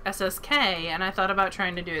SSK, and I thought about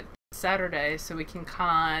trying to do it Saturday so we can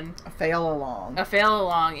con a fail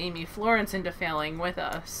along Amy Florence into failing with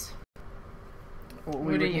us. Well,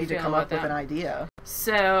 we would need to come up with an idea.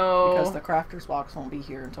 So because the crafters box won't be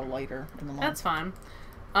here until later in the month. That's fine.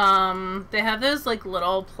 They have those like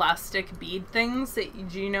little plastic bead things that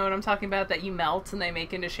do you know what I'm talking about, that you melt and they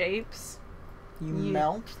make into shapes? You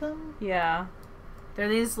melt them? Yeah. They're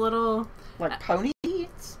these little... Like pony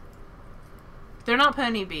beads? They're not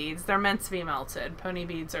pony beads. They're meant to be melted. Pony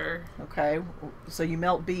beads are... Okay. So you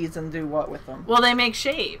melt beads and do what with them? Well, they make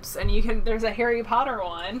shapes. And you can... There's a Harry Potter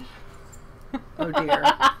one. Oh, dear.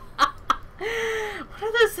 What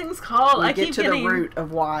are those things called? I keep getting... the root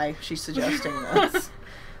of why she's suggesting this.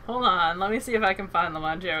 Hold on. Let me see if I can find them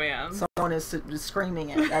on Joanne's. Someone is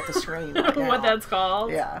screaming it at the screen right now. What that's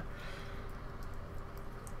called? Yeah.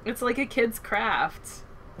 It's like a kid's craft.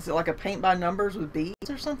 Is it like a paint by numbers with beads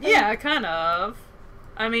or something? Yeah, kind of.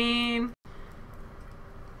 I mean...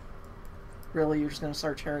 Really, you're just going to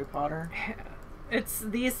search Harry Potter? It's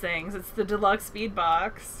these things. It's the deluxe bead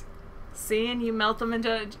box. See, and you melt them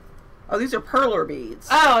into... Oh, these are perler beads.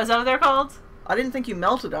 Oh, is that what they're called? I didn't think you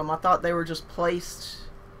melted them. I thought they were just placed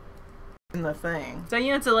in the thing. Don't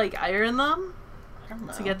you have to, like, iron them? I don't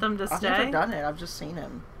know. To get them to stay? I've never done it. I've just seen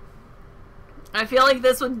them. I feel like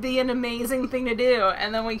this would be an amazing thing to do,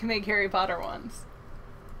 and then we can make Harry Potter ones.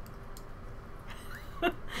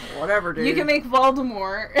 Whatever, dude. You can make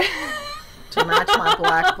Voldemort. To match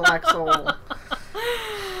my black soul.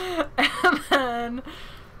 And then,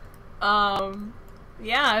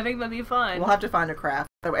 yeah, I think that'd be fun. We'll have to find a craft.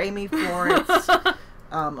 So Amy Florence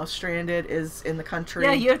of Stranded is in the country.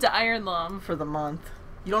 Yeah, you have to iron them. For the month.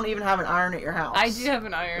 You don't even have an iron at your house. I do have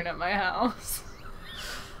an iron at my house.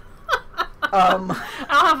 I don't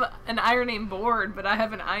have an ironing board, but I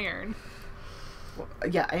have an iron.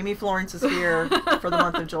 Yeah, Amy Florence is here for the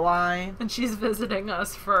month of July. And she's visiting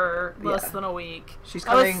us for less than a week. She's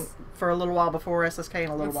coming for a little while before SSK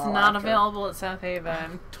and a little while after. It's not available at South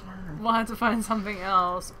Haven. Oh, darn. We'll have to find something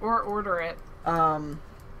else. Or order it.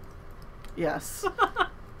 Yes.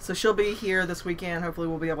 So she'll be here this weekend. Hopefully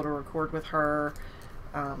we'll be able to record with her.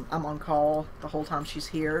 I'm on call the whole time she's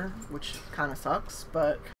here, which kind of sucks,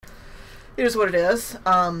 but it is what it is.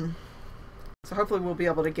 So hopefully we'll be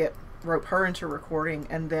able to rope her into recording,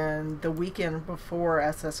 and then the weekend before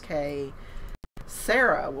SSK,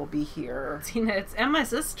 Sarah will be here. Tina, and my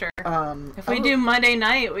sister. If we do Monday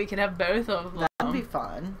night, we could have both of them. That'd be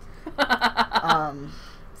fun.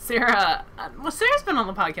 Sarah, Sarah's been on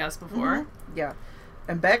the podcast before. Mm-hmm. Yeah.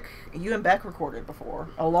 And you and Beck recorded before.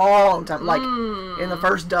 A long time, like in the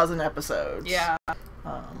first dozen episodes. Yeah.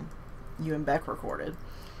 You and Beck recorded.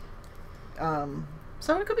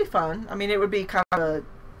 So it could be fun. I mean, it would be kind of a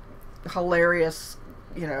hilarious,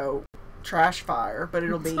 trash fire, but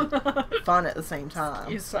it'll be fun at the same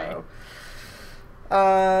time. So,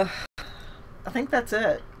 I think that's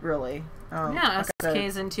it, really. Yeah, SSK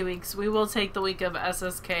is in 2 weeks. We will take the week of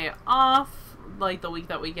SSK off, like the week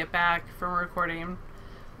that we get back from recording,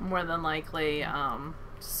 more than likely,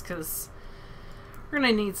 just because we're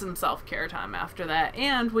going to need some self-care time after that.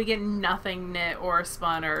 And we get nothing knit or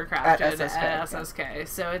spun or crafted at SSK. Yeah.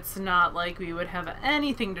 So it's not like we would have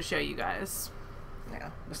anything to show you guys.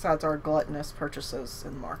 Yeah, besides our gluttonous purchases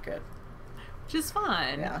in the market. Which is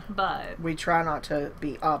fun. Yeah. But we try not to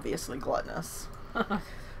be obviously gluttonous.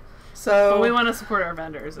 So but we want to support our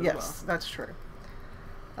vendors as well. Yes, that's true.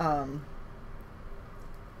 I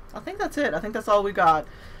think that's it. I think that's all we got.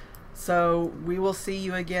 So we will see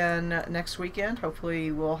you again next weekend. Hopefully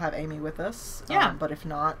we'll have Amy with us. Yeah. But if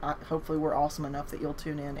not, hopefully we're awesome enough that you'll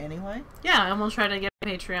tune in anyway. Yeah, and we'll try to get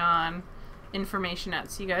Patreon information out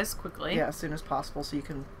to you guys quickly. Yeah, as soon as possible, so you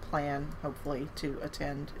can plan, hopefully, to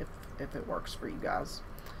attend if it works for you guys.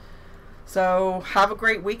 So have a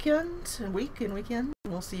great weekend and weekend.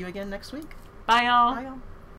 We'll see you again next week. Bye, y'all. Bye, y'all.